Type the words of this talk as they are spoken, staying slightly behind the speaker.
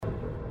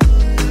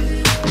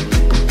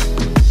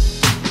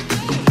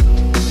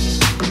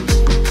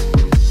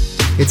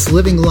It's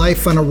living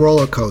life on a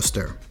roller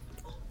coaster.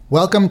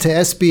 Welcome to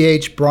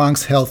SBH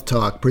Bronx Health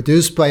Talk,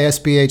 produced by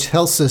SBH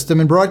Health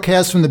System and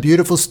broadcast from the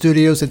beautiful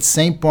studios at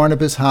St.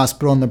 Barnabas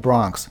Hospital in the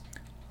Bronx.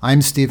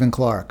 I'm Stephen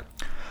Clark.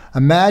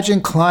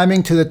 Imagine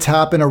climbing to the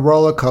top in a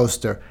roller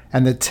coaster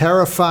and the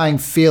terrifying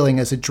feeling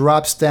as it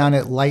drops down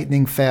at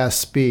lightning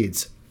fast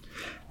speeds.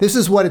 This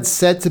is what it's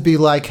said to be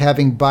like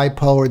having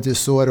bipolar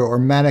disorder or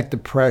manic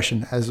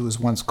depression, as it was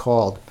once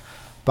called.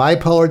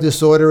 Bipolar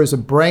disorder is a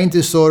brain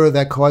disorder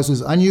that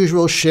causes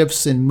unusual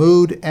shifts in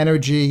mood,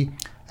 energy,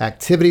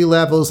 activity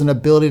levels, and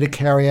ability to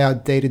carry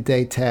out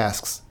day-to-day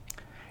tasks.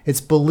 It's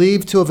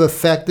believed to have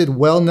affected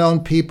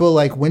well-known people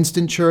like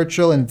Winston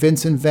Churchill and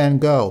Vincent van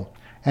Gogh,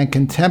 and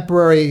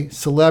contemporary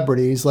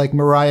celebrities like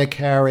Mariah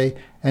Carey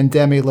and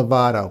Demi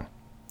Lovato.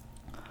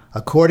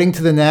 According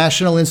to the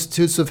National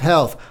Institutes of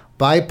Health,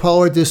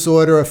 bipolar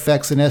disorder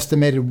affects an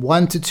estimated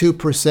 1 to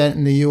 2%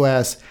 in the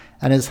U.S.,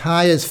 and as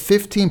high as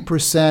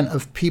 15%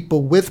 of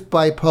people with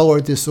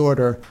bipolar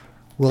disorder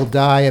will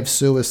die of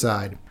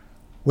suicide.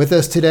 With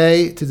us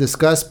today to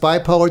discuss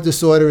bipolar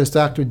disorder is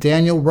Dr.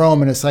 Daniel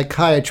Roman, a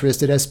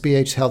psychiatrist at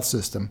SBH Health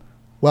System.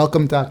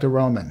 Welcome, Dr.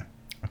 Roman.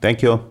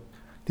 Thank you.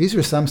 These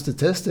are some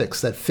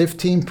statistics that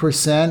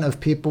 15% of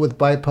people with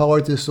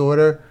bipolar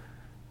disorder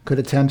could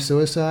attempt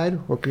suicide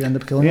or could end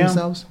up killing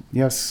themselves?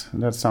 Yes,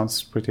 that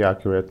sounds pretty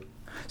accurate.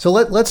 So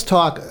let's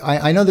talk.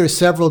 I know there's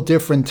several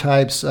different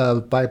types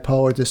of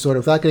bipolar disorder.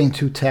 Without getting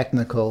too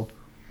technical,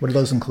 what do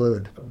those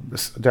include?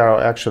 There are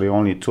actually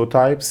only two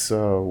types.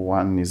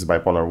 One is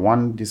bipolar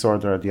 1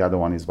 disorder. The other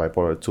one is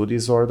bipolar 2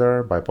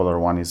 disorder. Bipolar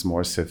 1 is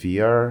more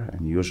severe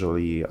and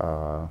usually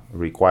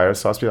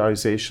requires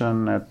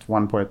hospitalization at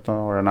one point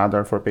or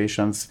another for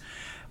patients.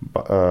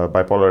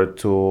 Bipolar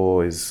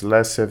 2 is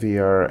less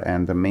severe,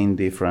 and the main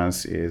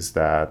difference is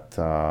that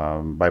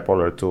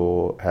bipolar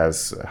 2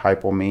 has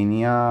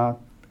hypomania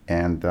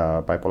and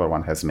bipolar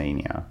 1 has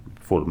mania,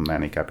 full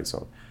manic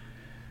episode.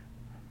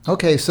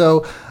 Okay,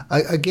 so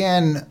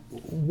again,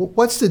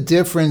 what's the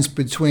difference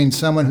between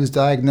someone who's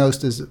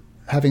diagnosed as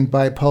having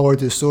bipolar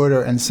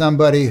disorder and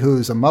somebody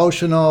who's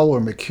emotional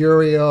or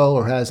mercurial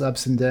or has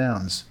ups and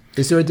downs?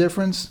 Is there a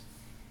difference?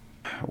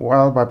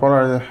 Well,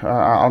 bipolar,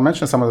 I'll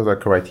mention some of the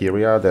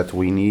criteria that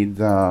we need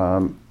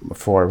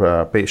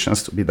for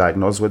patients to be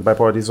diagnosed with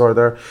bipolar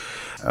disorder.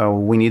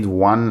 We need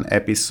one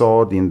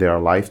episode in their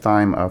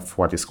lifetime of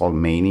what is called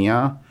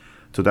mania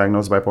to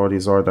diagnose bipolar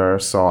disorder.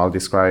 So I'll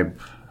describe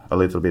a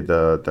little bit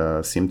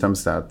the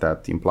symptoms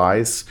that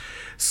implies.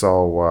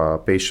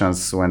 So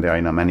patients, when they're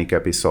in a manic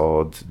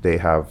episode, they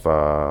have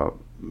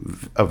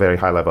a very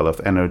high level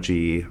of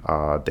energy.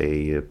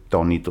 They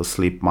don't need to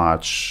sleep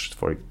much.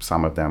 For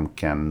some of them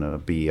can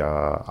be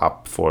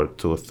up for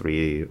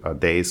 2-3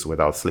 days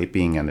without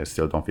sleeping, and they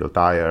still don't feel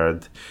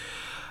tired.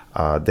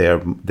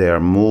 Their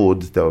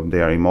mood,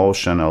 their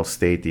emotional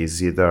state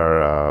is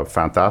either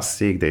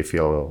fantastic, they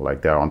feel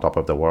like they're on top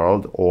of the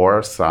world,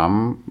 or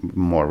some,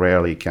 more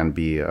rarely, can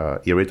be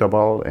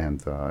irritable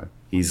and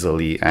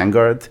easily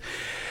angered.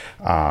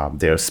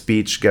 Their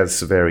speech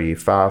gets very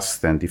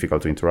fast and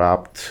difficult to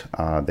interrupt.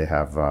 They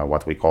have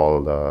what we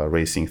call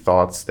racing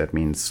thoughts. That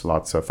means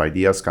lots of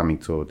ideas coming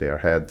to their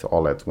head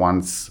all at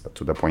once,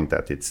 to the point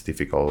that it's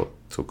difficult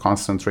to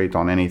concentrate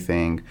on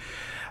anything.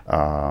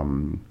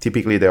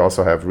 Typically, they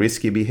also have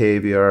risky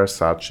behavior,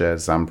 such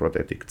as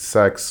unprotected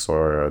sex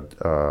or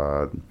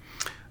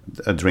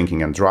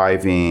drinking and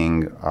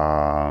driving.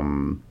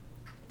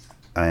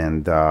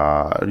 And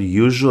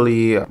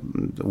usually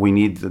we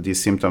need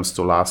these symptoms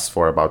to last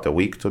for about a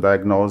week to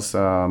diagnose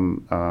a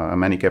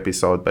manic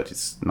episode, but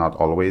it's not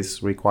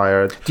always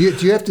required. Do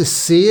you have to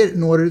see it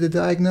in order to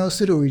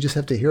diagnose it, or you just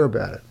have to hear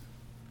about it?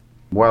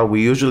 Well,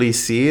 we usually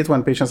see it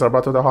when patients are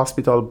brought to the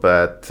hospital,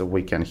 but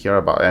we can hear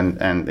about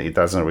it, and it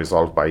doesn't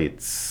resolve by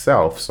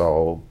itself.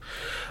 So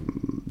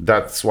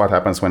that's what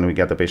happens when we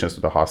get the patients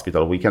to the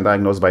hospital. We can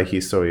diagnose by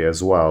history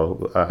as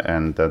well,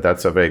 and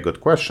that's a very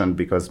good question,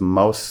 because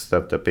most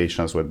of the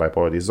patients with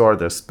bipolar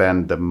disorder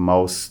spend the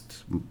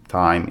most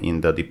time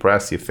in the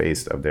depressive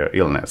phase of their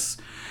illness.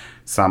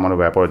 Someone with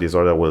bipolar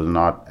disorder will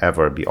not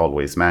ever be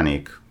always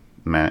manic.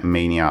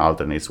 Mania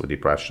alternates with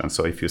depression.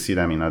 So if you see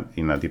them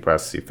in a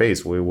depressive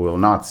phase, we will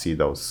not see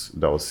those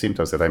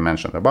symptoms that I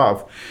mentioned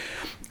above.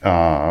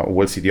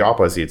 We'll see the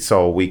opposite.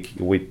 So we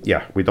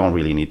don't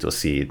really need to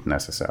see it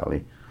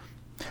necessarily.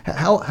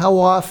 How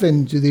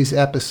often do these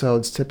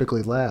episodes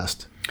typically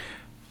last?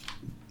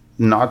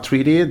 Not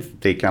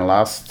treated, they can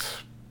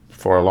last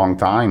for a long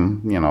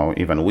time,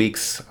 even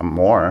weeks or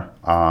more.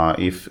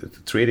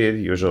 If treated,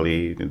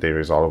 usually they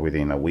resolve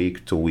within a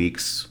week, 2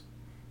 weeks.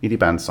 It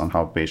depends on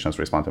how patients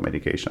respond to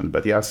medication.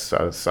 But yes,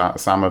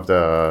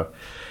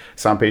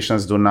 some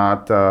patients do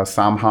not,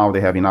 somehow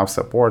they have enough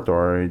support,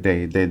 or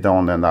they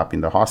don't end up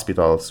in the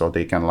hospital, so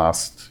they can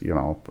last,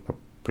 a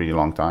pretty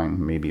long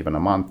time, maybe even a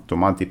month, 2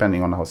 months,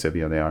 depending on how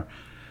severe they are.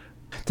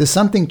 Does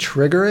something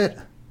trigger it?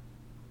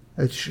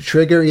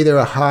 Trigger either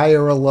a high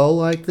or a low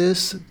like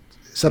this?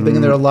 something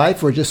in their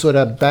life, or just sort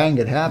of bang,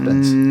 it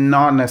happens?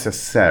 Not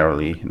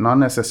necessarily. Not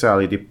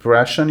necessarily.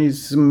 Depression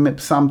is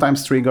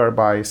sometimes triggered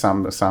by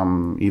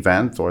some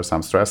event or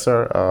some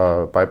stressor.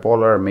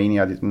 Bipolar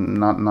mania,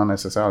 not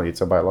necessarily.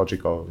 It's a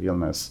biological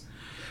illness.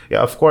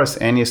 Yeah, of course,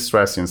 any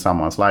stress in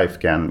someone's life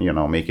can,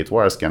 make it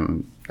worse,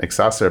 can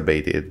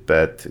exacerbate it,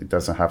 but it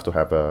doesn't have to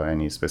have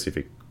any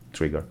specific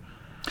trigger.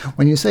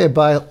 When you say a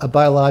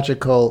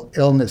biological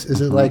illness,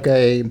 is it like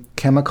a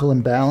chemical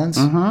imbalance?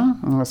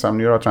 Some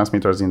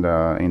neurotransmitters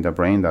in the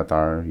brain that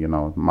are,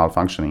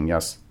 malfunctioning,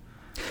 yes.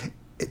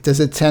 Does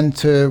it tend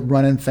to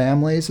run in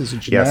families? Is it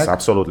genetic? Yes,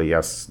 absolutely,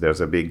 yes.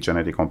 There's a big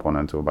genetic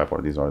component to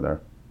bipolar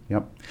disorder.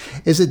 Yep.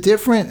 Is it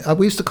different?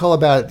 We used to call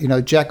about,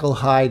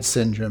 Jekyll-Hyde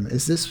syndrome.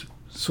 Is this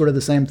sort of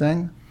the same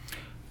thing?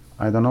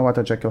 I don't know what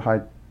a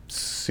Jekyll-Hyde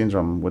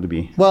syndrome would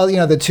be. Well,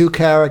 the two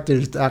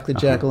characters, Dr.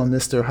 Jekyll and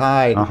Mr.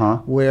 Hyde,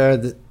 where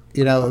it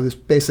was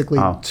basically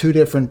two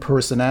different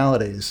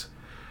personalities.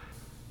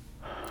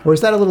 Or is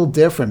that a little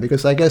different?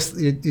 Because I guess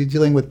you're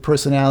dealing with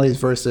personalities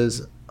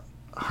versus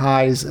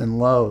highs and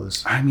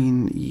lows. I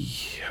mean,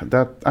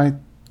 that I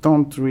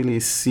don't really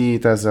see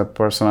it as a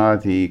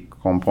personality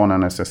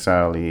component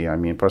necessarily. I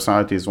mean,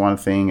 personality is one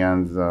thing,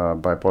 and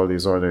bipolar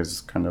disorder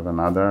is kind of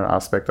another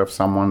aspect of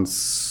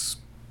someone's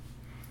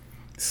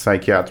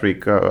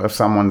psychiatric,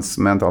 someone's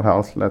mental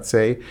health, let's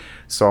say.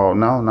 So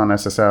no, not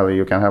necessarily.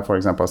 You can have, for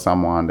example,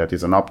 someone that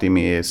is an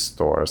optimist,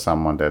 or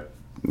someone that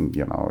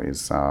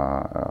is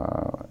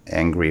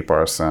angry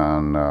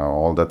person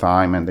all the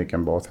time, and they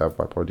can both have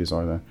bipolar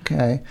disorder.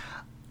 Okay.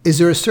 Is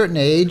there a certain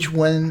age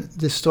when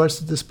this starts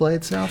to display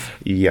itself?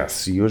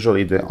 Yes,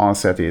 usually the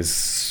onset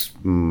is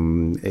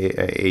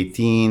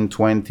 18,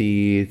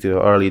 20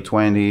 to early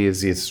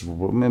 20s. It's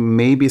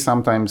maybe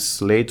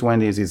sometimes late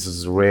 20s.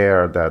 It's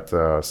rare that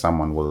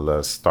someone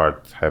will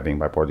start having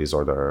bipolar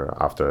disorder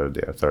after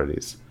their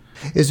 30s.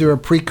 Is there a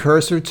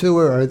precursor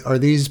to it? Are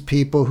these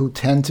people who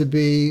tend to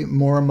be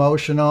more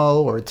emotional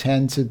or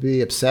tend to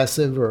be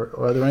obsessive, or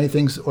are there any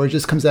things, or it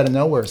just comes out of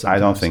nowhere sometimes? I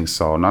don't think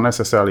so. Not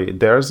necessarily.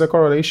 There's a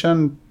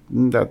correlation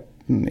that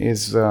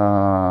is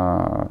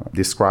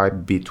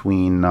described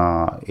between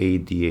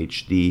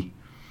ADHD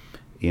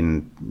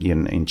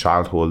in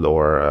childhood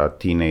or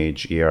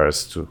teenage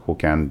years who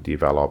can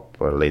develop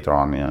later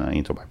on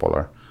into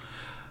bipolar.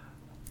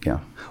 Yeah.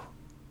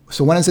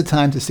 So when is it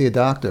time to see a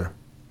doctor?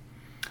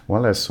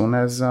 Well, as soon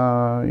as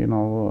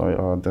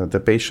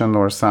the patient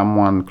or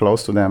someone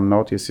close to them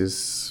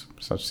notices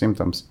such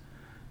symptoms.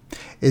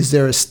 Is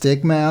there a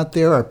stigma out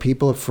there? Are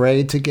people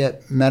afraid to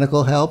get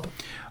medical help?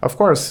 Of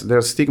course,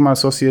 there's stigma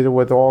associated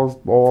with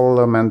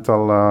all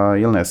mental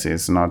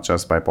illnesses, not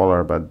just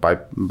bipolar, but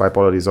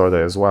bipolar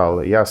disorder as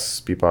well.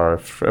 Yes, people are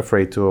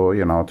afraid to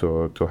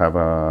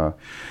have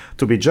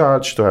to be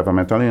judged, to have a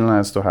mental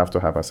illness, to have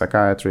a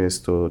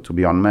psychiatrist, to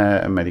be on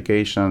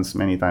medications.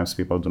 Many times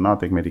people do not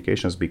take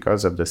medications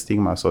because of the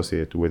stigma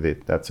associated with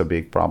it. That's a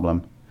big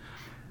problem.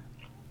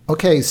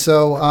 Okay,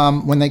 so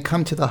when they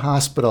come to the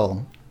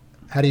hospital,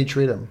 how do you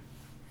treat them?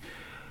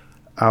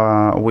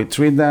 We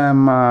treat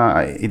them,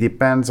 it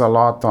depends a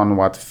lot on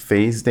what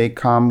phase they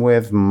come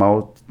with.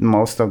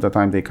 Most of the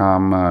time they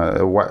come,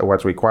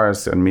 what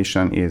requires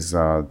admission is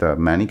the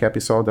manic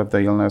episode of the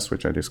illness,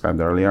 which I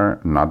described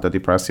earlier, not the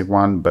depressive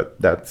one, but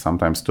that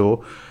sometimes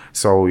too.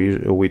 So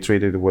we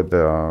treat it with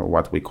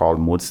what we call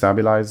mood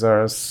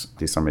stabilizers.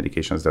 These are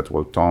medications that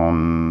will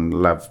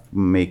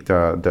make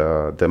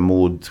the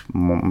mood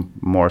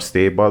more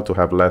stable, to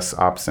have less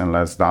ups and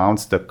less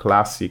downs. The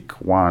classic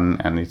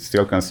one, and it's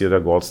still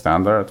considered gold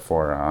standard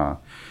for a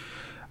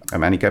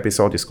manic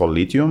episode, is called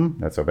lithium.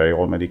 That's a very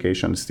old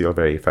medication, still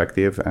very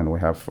effective. And we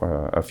have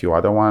a few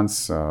other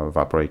ones,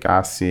 valproic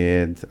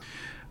acid.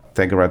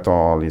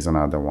 Tegretol is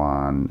another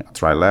one,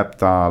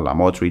 Trilepta,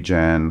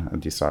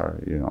 Lamotrigine. These are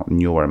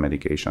newer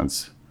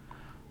medications.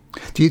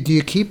 Do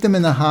you keep them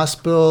in the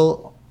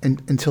hospital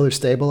until they're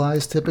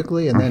stabilized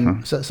typically? And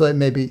then so it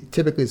may be,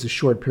 typically it's a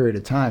short period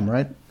of time,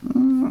 right?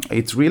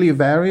 It really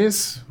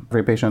varies.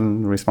 Every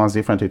patient responds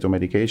differently to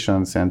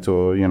medications and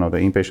to the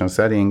inpatient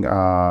setting.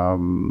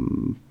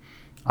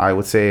 I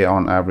would say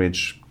on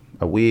average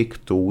a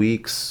week, 2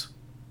 weeks.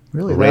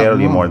 Really?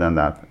 Rarely more than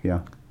that, yeah.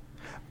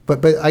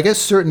 But I guess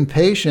certain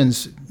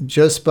patients,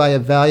 just by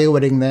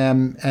evaluating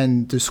them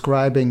and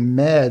describing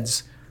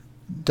meds,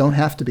 don't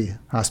have to be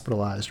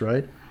hospitalized,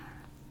 right?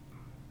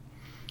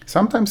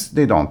 Sometimes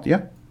they don't,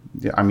 yeah.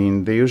 I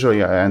mean, they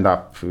usually end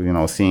up,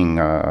 seeing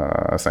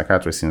a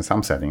psychiatrist in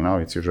some setting.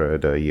 It's usually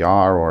the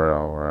ER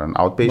or an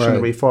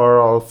outpatient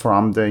referral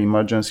from the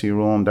emergency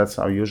room. That's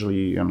how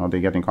usually, they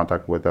get in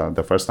contact with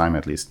the first time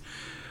at least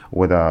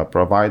with a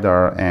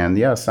provider. And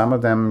yeah, some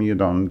of them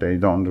they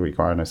don't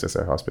require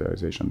necessary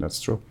hospitalization.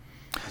 That's true.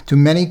 Do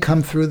many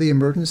come through the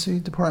emergency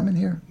department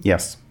here?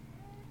 Yes.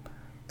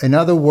 In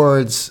other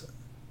words,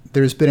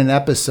 there's been an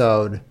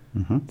episode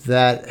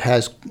that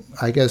has,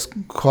 I guess,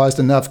 caused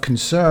enough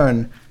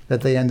concern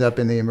that they end up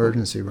in the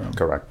emergency room.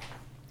 Correct.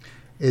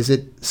 Is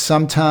it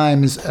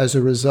sometimes as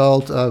a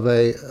result of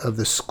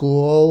the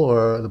school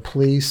or the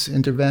police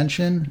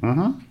intervention?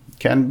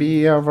 Can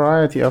be a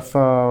variety of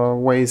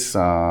ways,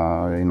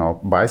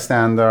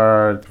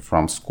 bystander,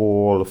 from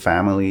school,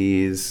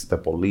 families, the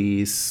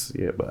police,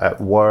 at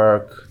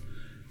work,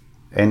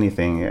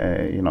 anything,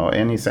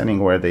 any setting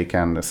where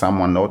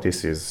someone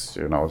notices,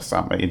 it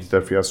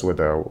interferes with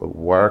the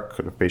work,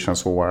 the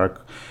patient's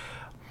work.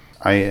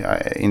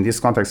 In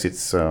this context,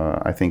 it's,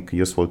 I think,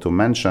 useful to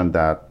mention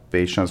that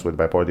patients with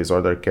bipolar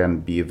disorder can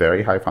be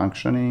very high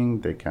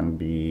functioning. They can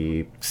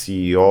be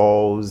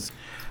CEOs,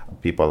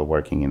 people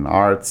working in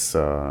arts,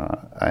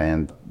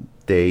 and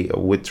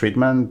with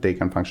treatment, they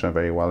can function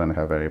very well and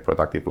have very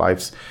productive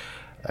lives.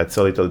 It's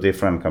a little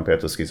different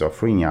compared to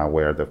schizophrenia,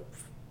 where the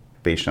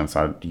patients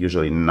are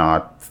usually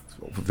not,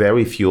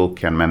 very few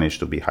can manage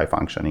to be high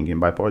functioning.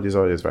 In bipolar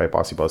disorder, it's very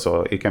possible.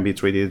 So it can be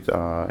treated,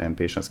 and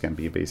patients can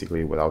be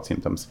basically without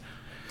symptoms.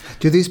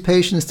 Do these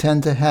patients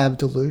tend to have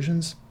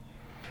delusions?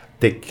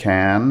 They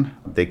can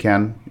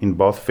in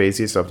both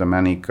phases of the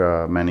manic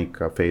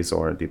phase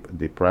or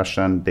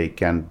depression. They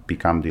can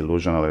become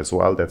delusional as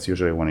well. That's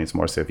usually when it's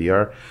more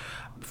severe.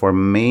 For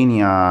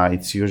mania,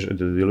 it's usually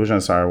the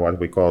delusions are what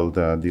we call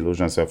the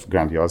delusions of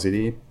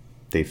grandiosity.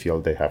 They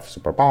feel they have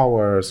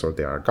superpowers, or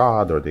they are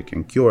God, or they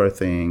can cure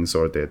things,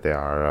 or that they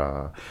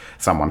are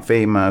someone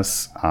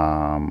famous.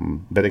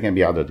 But there can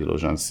be other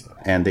delusions,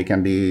 and they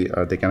can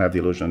have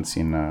delusions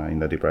in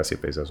the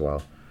depressive phase as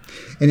well.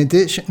 In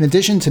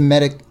addition to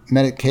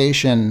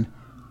medication,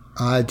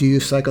 do you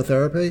use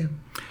psychotherapy?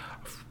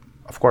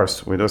 Of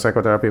course, we do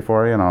psychotherapy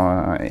for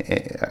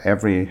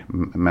every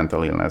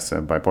mental illness,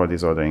 bipolar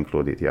disorder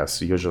included.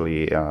 Yes,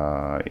 usually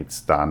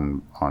it's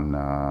done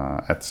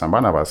at San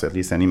Barnabas at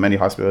least, and in many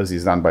hospitals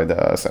it's done by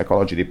the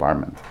psychology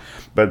department,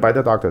 but by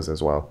the doctors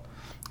as well.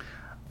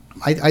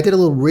 I did a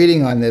little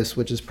reading on this,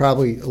 which is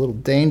probably a little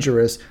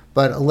dangerous,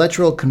 but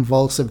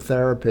electroconvulsive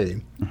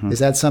therapy, is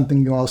that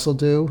something you also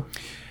do?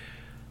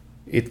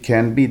 It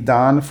can be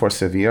done for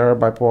severe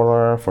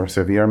bipolar, for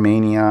severe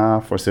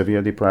mania, for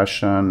severe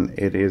depression.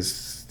 It is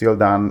still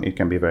done. It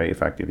can be very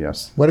effective,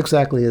 yes. What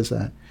exactly is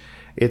that?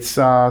 It's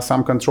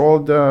some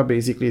controlled,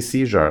 basically,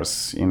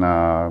 seizures in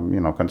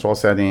a control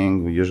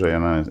setting. Usually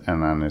an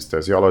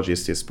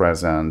anesthesiologist is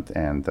present,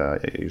 and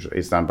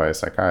it's done by a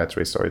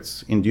psychiatrist. So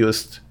it's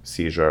induced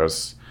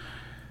seizures.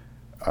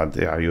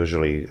 They are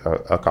usually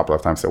a couple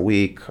of times a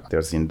week.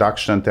 There's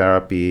induction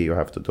therapy. You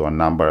have to do a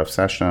number of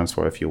sessions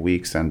for a few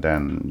weeks, and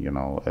then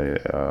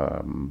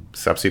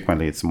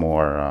subsequently it's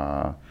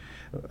more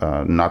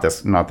not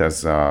as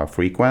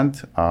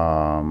frequent.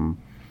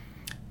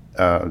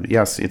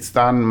 Yes, it's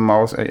done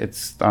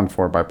It's done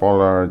for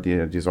bipolar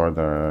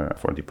disorder,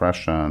 for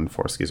depression,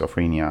 for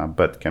schizophrenia,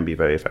 but can be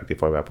very effective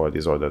for bipolar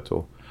disorder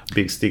too.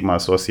 Big stigma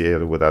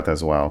associated with that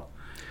as well.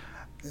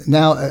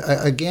 Now,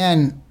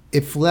 again,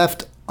 if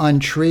left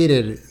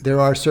untreated, there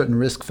are certain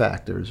risk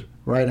factors,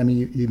 right? I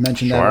mean, you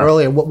mentioned that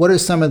earlier. What are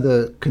some of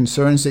the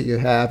concerns that you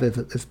have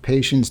if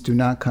patients do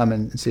not come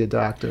and see a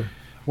doctor?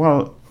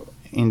 Well,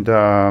 in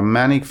the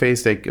manic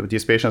phase,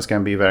 these patients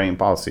can be very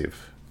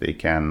impulsive. They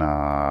can,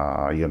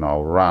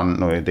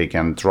 run. They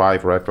can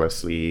drive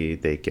recklessly.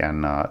 They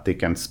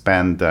can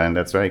spend, and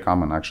that's very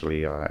common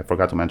actually. I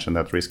forgot to mention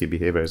that risky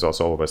behavior is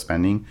also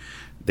overspending.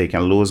 They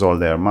can lose all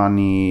their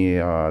money.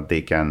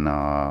 They can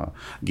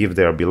give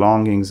their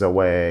belongings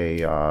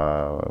away.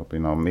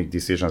 Make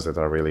decisions that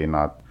are really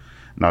not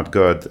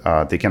good.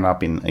 They can end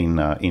up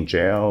in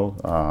jail.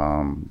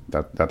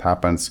 That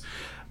happens.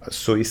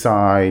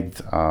 Suicide,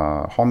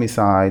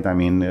 homicide. I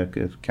mean,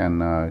 it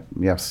can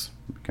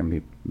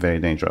be very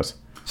dangerous.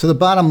 So the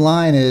bottom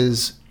line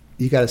is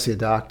you got to see a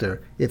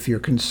doctor if you're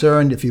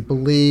concerned, if you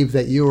believe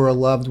that you or a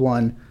loved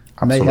one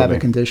may have a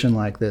condition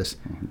like this.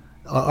 Mm-hmm.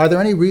 Are there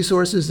any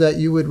resources that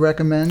you would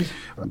recommend?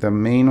 The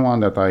main one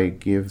that I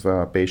give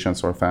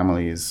patients or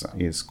families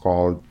is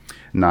called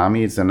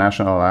NAMI. It's the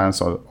National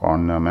Alliance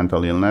on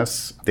Mental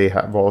Illness. They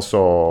have also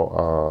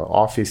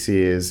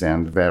offices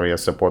and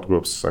various support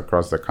groups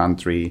across the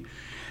country.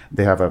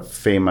 They have a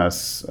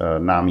famous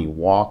NAMI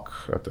walk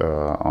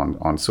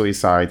on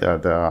suicide.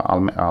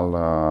 I'll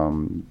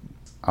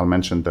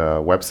mention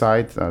the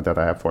website that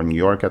I have for New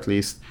York at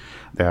least.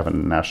 They have a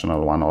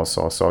national one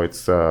also. So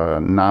it's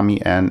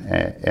NAMI,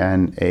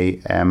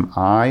 NAMI,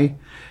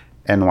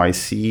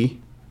 NYC,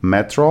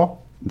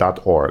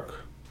 metro.org.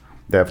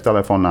 They have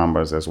telephone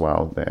numbers as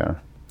well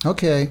there.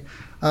 Okay.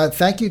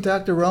 Thank you,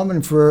 Dr.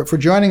 Roman, for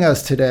joining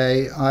us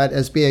today at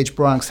SBH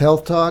Bronx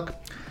Health Talk.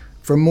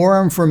 For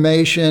more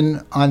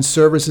information on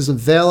services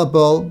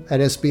available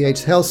at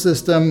SBH Health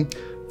System,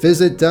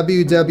 visit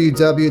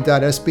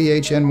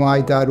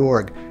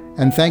www.sbhny.org.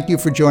 And thank you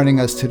for joining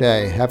us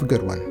today. Have a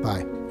good one.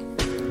 Bye.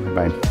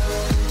 Bye.